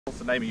What's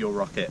the name of your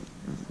rocket?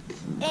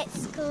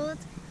 It's called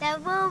the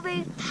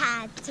Rory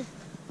Pad.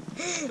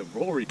 The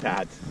Rory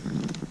Pad. Do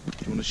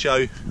you want to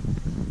show?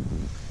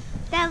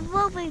 The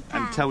Rory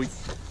Pad. And tell me.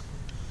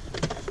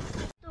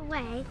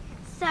 Away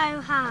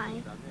so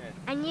high,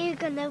 and you're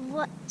gonna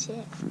watch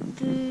it.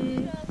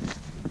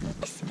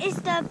 This is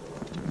the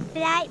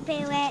black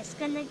bit where it's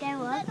gonna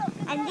go up,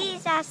 and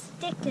these are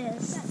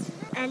stickers.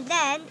 And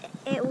then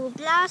it will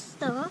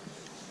blast off,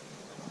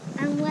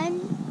 and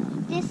when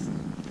this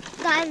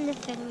kind of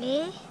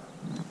thingy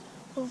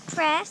will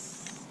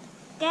press,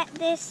 get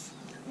this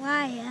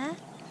wire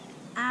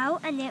out,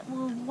 and it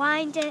will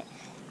wind it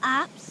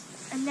up,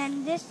 and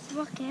then this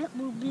rocket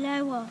will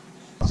blow off.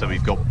 So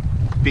we've got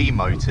B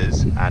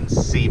motors and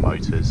C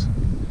motors,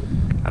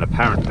 and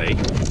apparently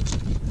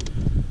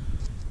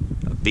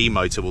a B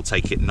motor will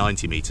take it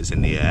 90 meters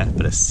in the air,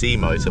 but a C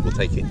motor will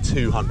take it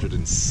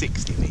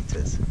 260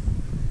 meters.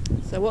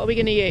 So what are we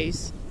going to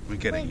use? We're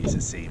going to use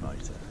a C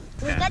motor.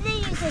 We're going to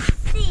use a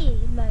C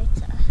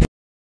motor.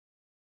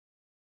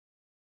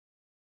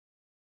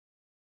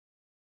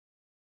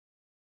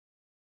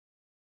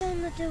 I'm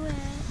going to do it.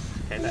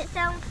 Okay, And it's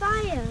on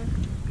fire.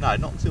 No,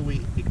 not until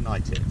we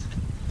ignite it.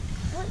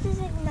 What does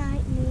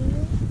ignite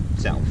mean?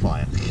 Set on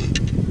fire.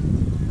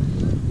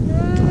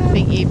 I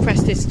think you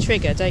press this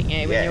trigger, don't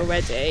you, when you're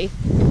ready?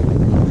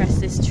 Press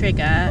this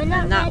trigger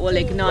and that will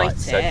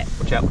ignite it.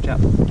 Watch out, watch out.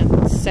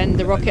 And send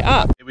the rocket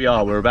up. Here we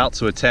are, we're about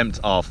to attempt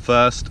our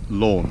first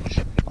launch.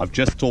 I've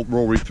just talked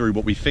Rory through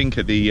what we think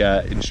are the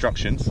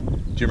instructions.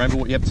 Do you remember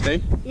what you have to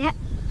do? Yeah.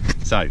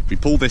 So, we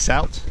pull this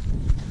out.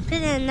 Put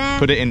it in there.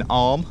 Put it in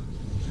arm.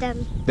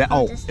 Then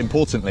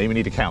Importantly, we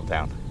need a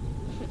countdown.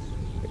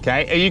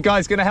 Okay, are you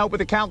guys going to help with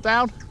the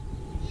countdown?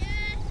 Yeah.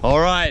 All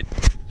right,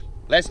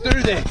 let's do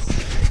this.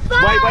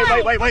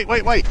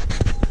 5. Wait.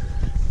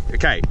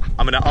 Okay,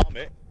 I'm going to arm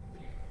it.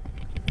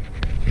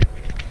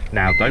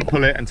 Now, don't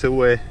pull it until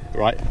we're,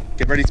 right,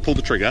 get ready to pull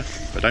the trigger,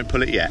 but don't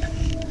pull it yet.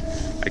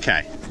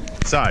 Okay,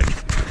 so,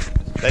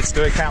 let's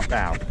do a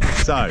countdown.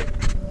 So.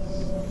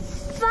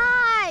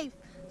 5,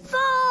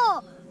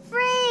 4,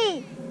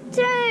 3,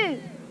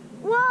 2,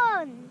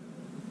 1.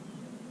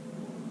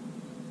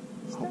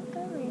 It's not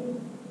going.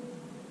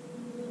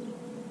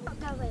 Not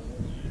going.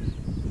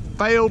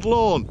 Failed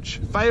launch,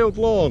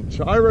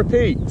 I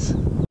repeat.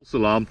 False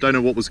alarm, don't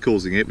know what was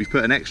causing it. We've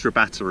put an extra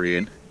battery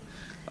in,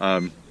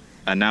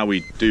 and now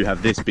we do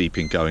have this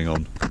beeping going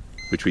on,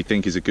 which we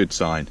think is a good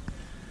sign.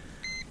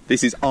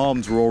 This is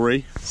armed,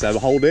 Rory, so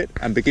hold it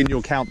and begin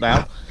your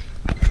countdown.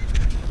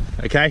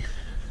 Okay?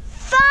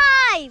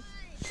 5,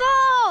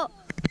 4,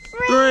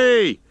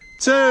 3,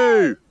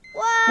 2,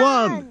 1.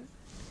 1.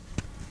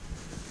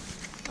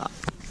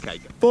 Okay,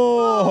 go.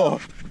 4,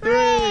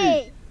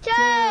 3,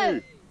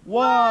 2,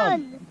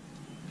 1.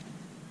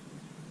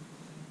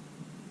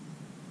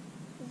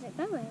 Is it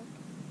going?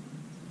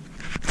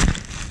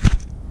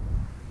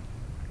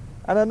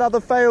 And another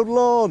failed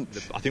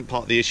launch. I think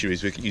part of the issue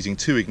is we're using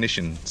two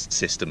ignition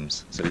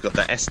systems. So we've got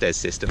the Estes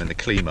system and the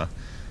Klima,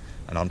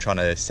 and I'm trying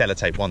to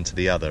sellotape one to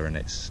the other, and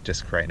it's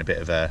just creating a bit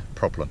of a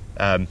problem.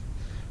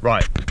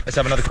 Right, let's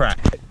have another crack.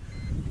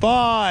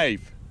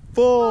 5,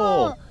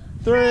 4,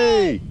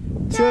 3,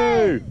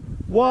 2,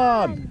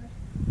 1.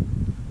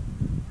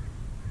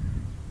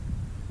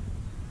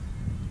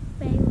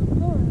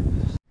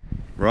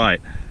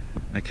 Right,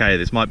 okay,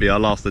 this might be our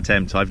last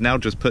attempt. I've now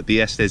just put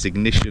the Estes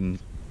ignition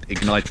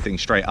igniter thing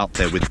straight up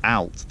there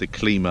without the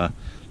Klima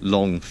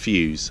long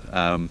fuse.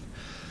 I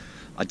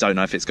don't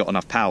know if it's got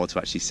enough power to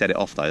actually set it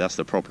off though, that's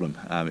the problem.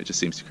 It just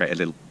seems to create a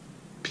little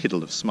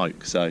piddle of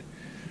smoke, so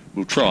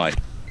we'll try.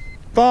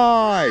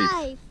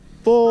 5,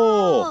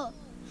 4,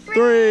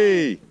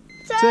 3,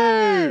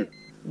 2,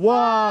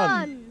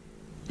 1.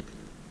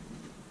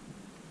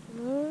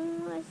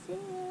 Oh, I see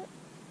it.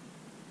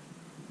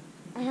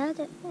 I heard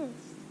it first.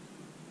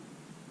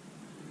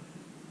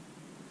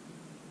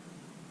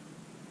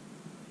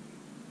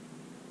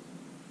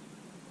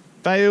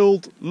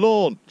 Failed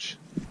launch.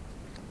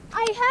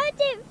 I heard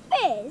it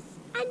fizz,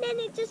 and then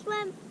it just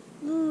went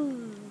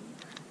boom.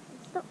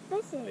 Stop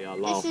fizzing.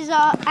 This is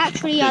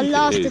actually our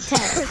last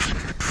attempt.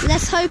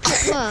 Let's hope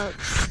it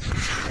works.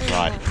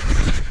 Right.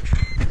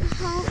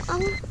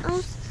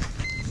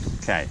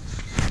 Okay.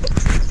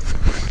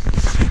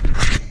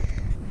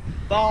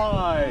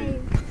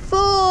 5,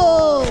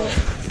 4,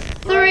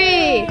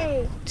 3,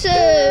 2,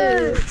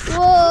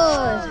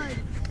 1.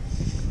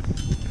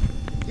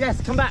 Yes,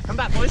 come back,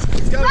 boys.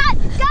 Let's go. Run,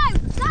 go,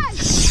 go.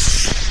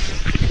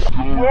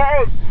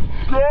 Run,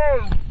 go.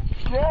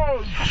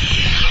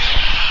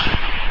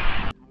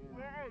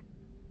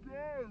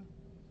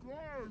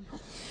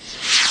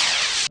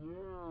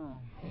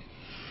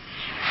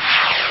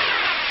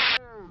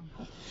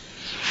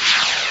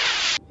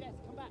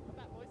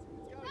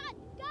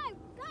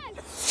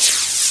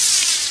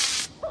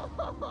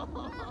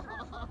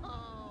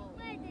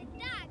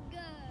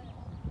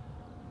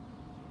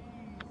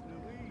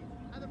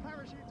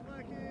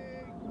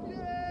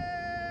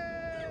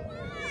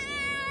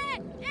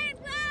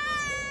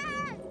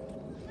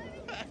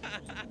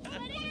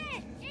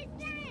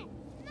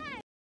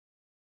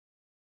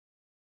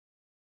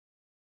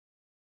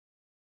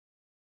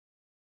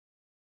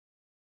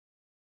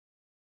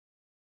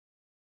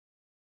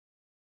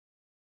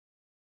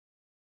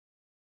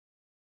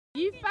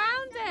 You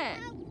found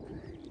it!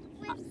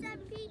 With some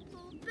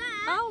people, but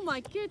Oh my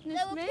goodness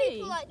There were me!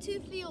 people like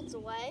 2 fields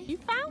away. You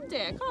found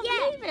it! I can't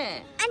Yeah. believe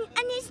it!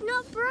 and it's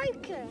not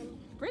broken.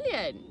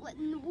 Brilliant!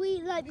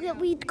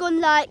 We'd gone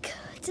like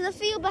to the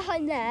field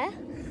behind there,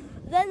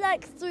 then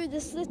like through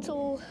this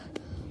little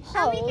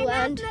And we hole can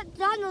have and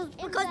McDonald's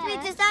because we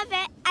there. deserve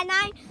it. And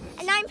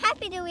I'm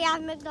happy that we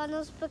have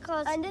McDonald's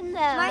because in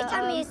there my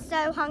tummy is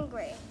so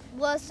hungry.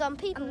 were some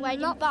people I'm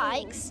riding not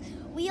bikes.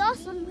 We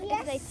asked them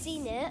Yes. if they'd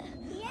seen it,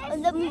 Yes,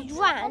 and then we yes,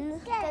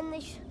 ran.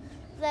 yes.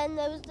 Then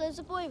there was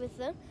a boy with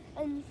them,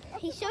 and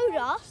he showed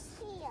us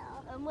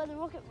where the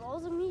rocket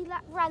rolls, and we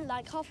ran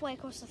like halfway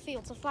across the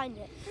field to find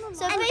it.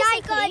 So And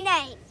I got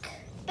an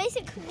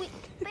basically,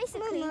 ache.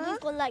 basically Mama. we've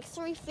gone like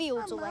 3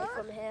 fields away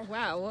from here.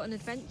 Wow, what an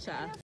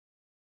adventure!